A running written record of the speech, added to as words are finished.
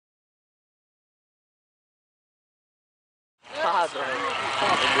errado, velho.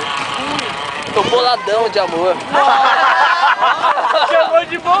 Tô boladão de amor. Chamou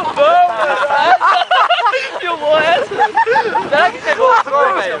de bobão, mano. Filmou essa? Será que pegou o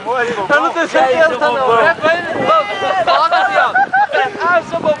som, velho? Eu não tenho certeza, não. Coloca assim, ó. Ah, eu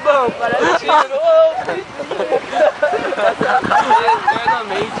sou bobão. Parece tiro.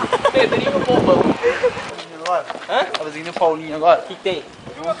 Eternamente. Pedrinho bobão. Hã? Tá fazendo o Paulinho agora? O que tem?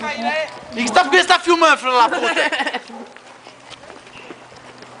 E que você tá filmando, filho da puta?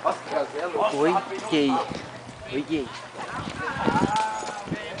 Oi, gay. Oi, gay.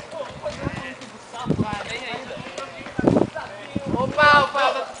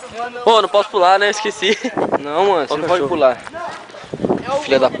 Pô, não posso pular, né? Esqueci. Não, mano, você não pode pular.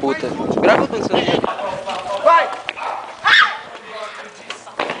 Filha da puta. Grava quando você não quer. Vai!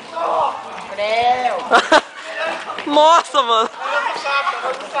 Nossa, mano.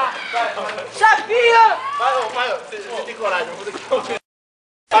 Chapinha! Vai, você tem coragem, eu vou ter que ouvir.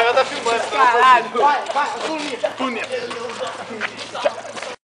 Vai, tá filmando. Caralho! Vai, Túnel.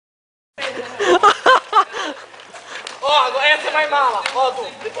 Ó, agora essa é mais mala. Ó, Du,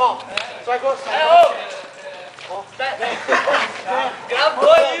 ó. Você vai gostar.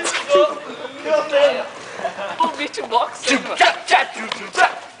 Gravou isso, Eu tenho. o beatbox.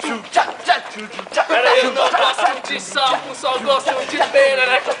 Peraí, Não gosto de sapo, só gosto de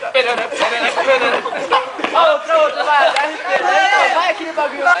perereca. Outra, vai. Vai aquele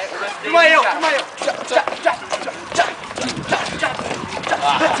bagulho. Filma eu.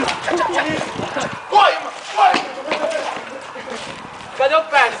 Cadê o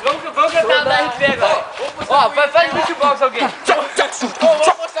Pérez? Vamos cantar da RP agora. Ó, faz beatbox alguém. Vamos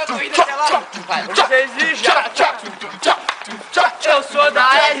mostrar a corrida até lá. Vai, vocês já. Eu sou da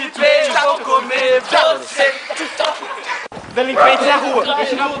RP e vou comer você. Delinquente na rua.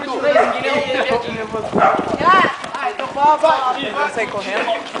 Então vai sair correndo.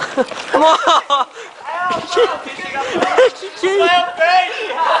 Que é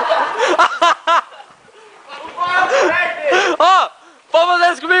isso? Ó, pode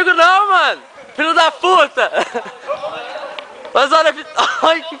fazer isso comigo não, mano. Filho da puta. Mas olha,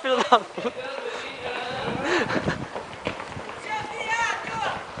 ai que filho da puta.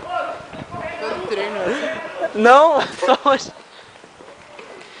 Não, só hoje.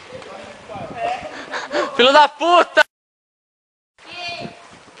 Filho da puta.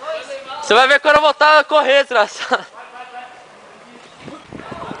 Você vai ver quando eu voltar a correr, desgraçado.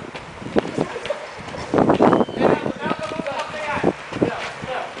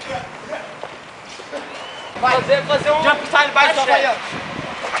 Fazer um jump style baixo do Havaiano.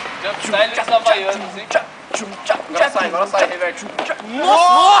 Jump style dos havaianos, hein? Agora sai, reverte.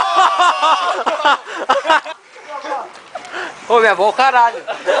 Nossa! Ô, minha avó, caralho.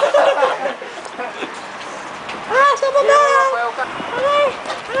 Ah, seu bobão!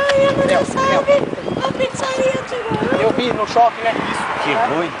 Ai, a mulher sabe! A pizzaria chegou! Eu vi no shopping, né? Isso. Que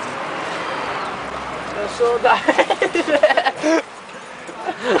ruim. Eu sou da...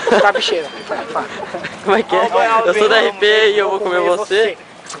 Tá, bicheira. Como é que é? Eu sou da RP e eu vou comer você.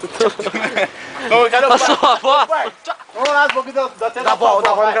 Passou a voz? Vamos lá, os bagulho da avó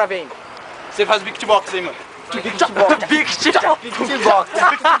não gravei ainda. Você faz beatbox aí, mano.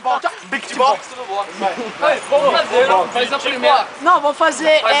 Beatbox no box. Vamos fazer, faz a primeira. Não, vamos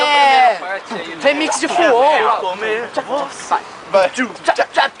fazer Faz a primeira parte aí. remix de full. Vai.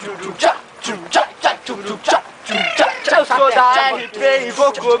 Eu sou da RP e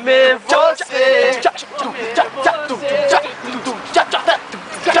vou comer você.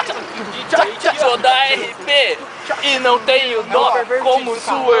 Sou da RP e não tenho dó, como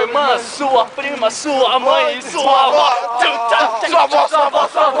sua irmã, sua prima, sua mãe e sua avó. Sua avó.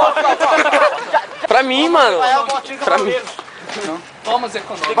 Pra mim, mano. Pra mim. Vamos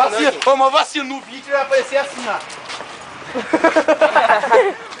econômico. Vacina no vídeo vai aparecer assim, ó.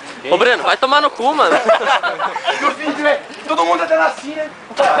 Ô, Breno, vai tomar no cu, mano. No vídeo, velho. Todo mundo andando assim, né?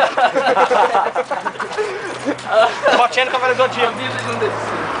 Botinha no Cavaleiro do Zodíaco.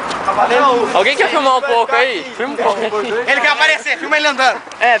 Alguém quer filmar um pouco aí? Filma um pouco. Ele quer aparecer, filma ele andando.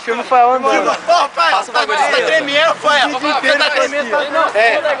 É, filme foi andando. Ô, pai, você tá tremendo, pai. O vídeo inteiro tá tremendo.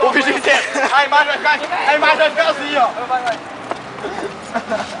 É, o vídeo inteiro. A imagem vai ficar assim, ó. Vai.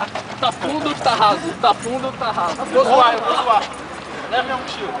 Tá fundo ou tá raso? Tá fundo ou tá raso? Vou suar. Leva minha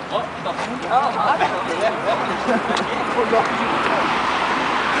mochila. Ó, tá fundo. Leva.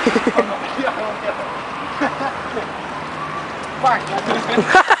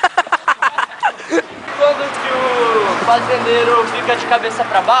 Quando que o fazendeiro fica de cabeça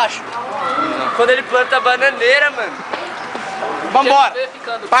pra baixo? Quando ele planta a bananeira, mano. Vambora.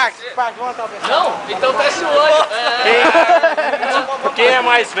 Parte, vamos até o pé. Não, então fecha o olho. Quem é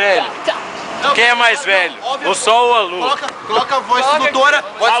mais velho? Quem é mais velho? O Sol ou a Lua? Coloca a voz sedutora.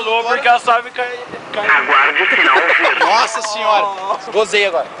 A Lua, porque ela sabe cair. Aguarde o sinal verde. Nossa senhora. Gozei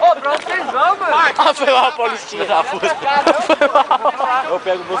agora. Ô, pra vocês vão, mano. Ah, foi lá a Paulistinha da Fusca. Eu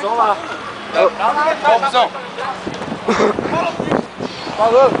pego o busão lá. Qual busão?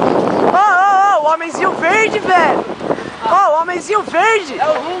 Ô, o homenzinho verde, velho! Ô, o homenzinho verde! É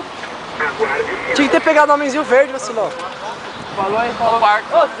o Hulk! Tinha que ter pegado o homenzinho verde, vacilão. Falou aí, falou. Ô,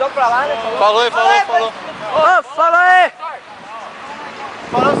 vocês vão pra lá, né? Falou. Ô, fala aí!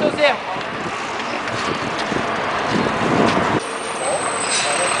 Falou seus erros.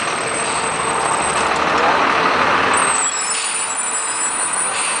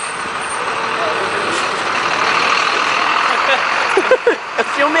 Eu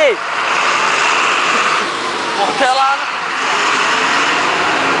filmei! Até lá.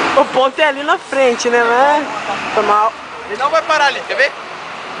 O ponto é ali na frente, né, mas... Foi mal. Ele não vai parar ali, quer ver?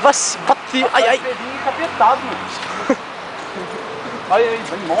 Bati. Ai, ai. Encapetado, mano. Olha aí,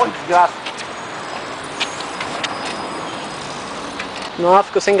 vai morrer, desgraça. Nossa,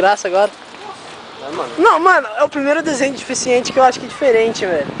 ficou sem graça agora. Não, mano, é o primeiro desenho deficiente que eu acho que é diferente,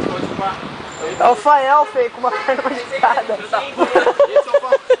 velho. É o Fael, feio, com uma perna machucada.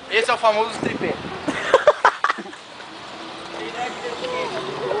 Esse é o famoso tripé.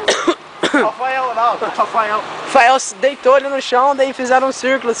 Rafael, não, Rafael. Fael deitou ele no chão, daí fizeram um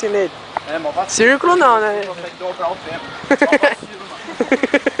círculo assim nele. É, mó vacilo. Círculo não, né? Consegue dobrar o tempo.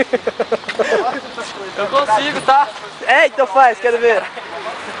 Eu consigo, tá? É, então faz, quero ver.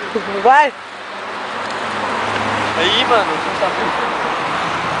 Vai. Aí, mano.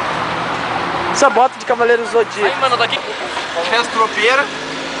 Essa bota de Cavaleiro Aí, Zodíaco. mano, daqui. Festa tropeira,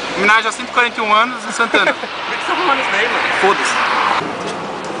 homenagem a 141 anos em Santana. Por que você tá falando isso daí, mano? Foda-se.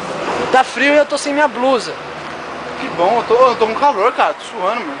 Tá frio e eu tô sem minha blusa. Que bom, eu tô com calor, cara, tô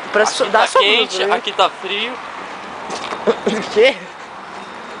suando, mano. Parece Aqui dá tá sua quente, blusa, né? aqui tá frio. O quê?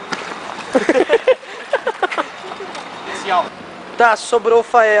 Especial. Tá, sobrou o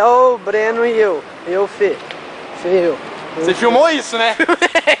Fael, o Breno e eu. Eu, Fê. Eu. Você filmou isso, né?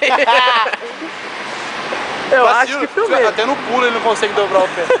 Eu acho Vacilo. que filmei. Até no pulo ele não consegue dobrar o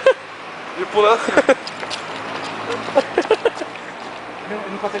pé. Ele pula assim. Ele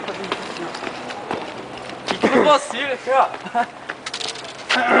não consegue fazer isso. Que não consigo, aqui, ó.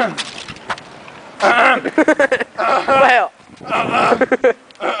 Ué, ó.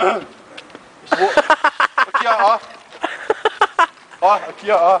 Aqui, ó. Ó,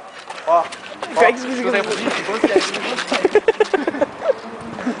 aqui, ó. Ó. Pega esse bicho.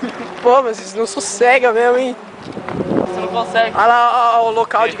 Pô, mas vocês não sossegam mesmo, hein? Você não consegue. Olha lá ó, o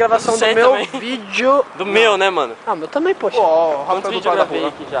local de gravação do Sei meu também. vídeo. Do meu, né, mano? Ah, meu também, poxa. Ó, Quantos vídeos eu gravei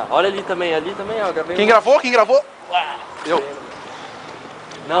aqui já? Olha ali também, ó. Eu gravei. Quem gravou? Quem gravou? Eu.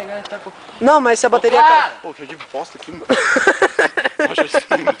 Não. Não, mas se a bateria acaba. Pô, que eu de bosta aqui, mano. Poxa,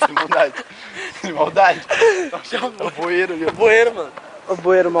 sem maldade. Sem maldade. É o bueiro ali. Bueiro, mano. O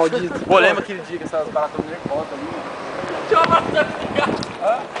bueiro maldito. Pô, lembra aquele dia que essas baratas nervosas ali, mano?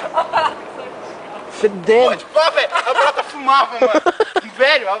 Fedendo. Pô, tipo, velho, a barata fumava, mano.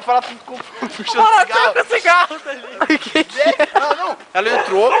 Velho, a barata ficou puxando cigarro. Cigarro dali. Velho, não. Ela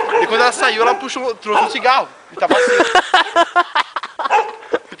entrou, e quando ela saiu, ela puxou, trouxe um cigarro. E tava aceso.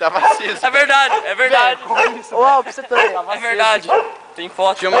 E tava aceso. É verdade, é verdade. Ô, Alp, você também. É verdade. Tem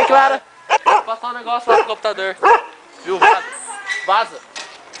foto. Oi, Clara. Vou passar um negócio lá no computador. Viu? Vaza. Vaza.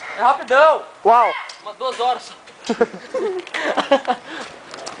 É rapidão. Uau. Umas 2 horas só.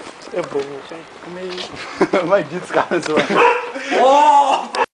 É bom, Maldito os caras, mano.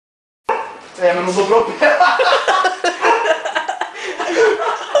 É, mas não sobrou o pé.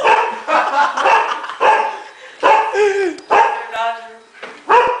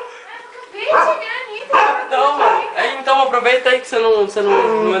 Não, mano. Aí, então aproveita aí que você não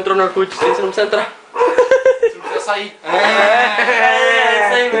entrou no Orkut, você não precisa entrar. Você não precisa sair. É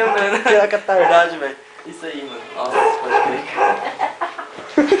isso aí mesmo, mano. Pior que a tarde. Verdade, velho. Isso aí, mano. Nossa, pode crer.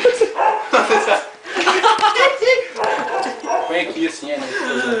 Põe aqui assim, né?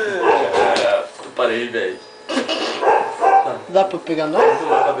 Eu parei, velho. Dá pra eu pegar não?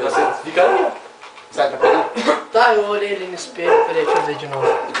 Fica ali, ó. Sai, tá pegando? Tá, eu olhei ali no espelho. Peraí, deixa eu ver de novo.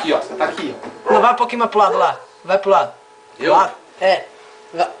 Aqui, ó. Você tá aqui, ó. Não, vai um pouquinho mais pro lado lá. Vai pro lado. Eu? Lá. É.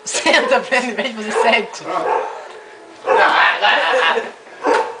 Senta, Breno, em vez de fazer sexo.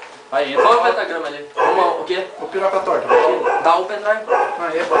 Aí, entra. Qual é o pentagrama ali? O quê? O piroca torta. Dá o pendrive.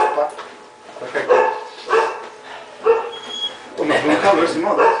 Aí, bota o pá. Tá certo. Pô, mas um calor, sem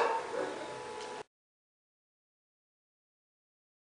maldade.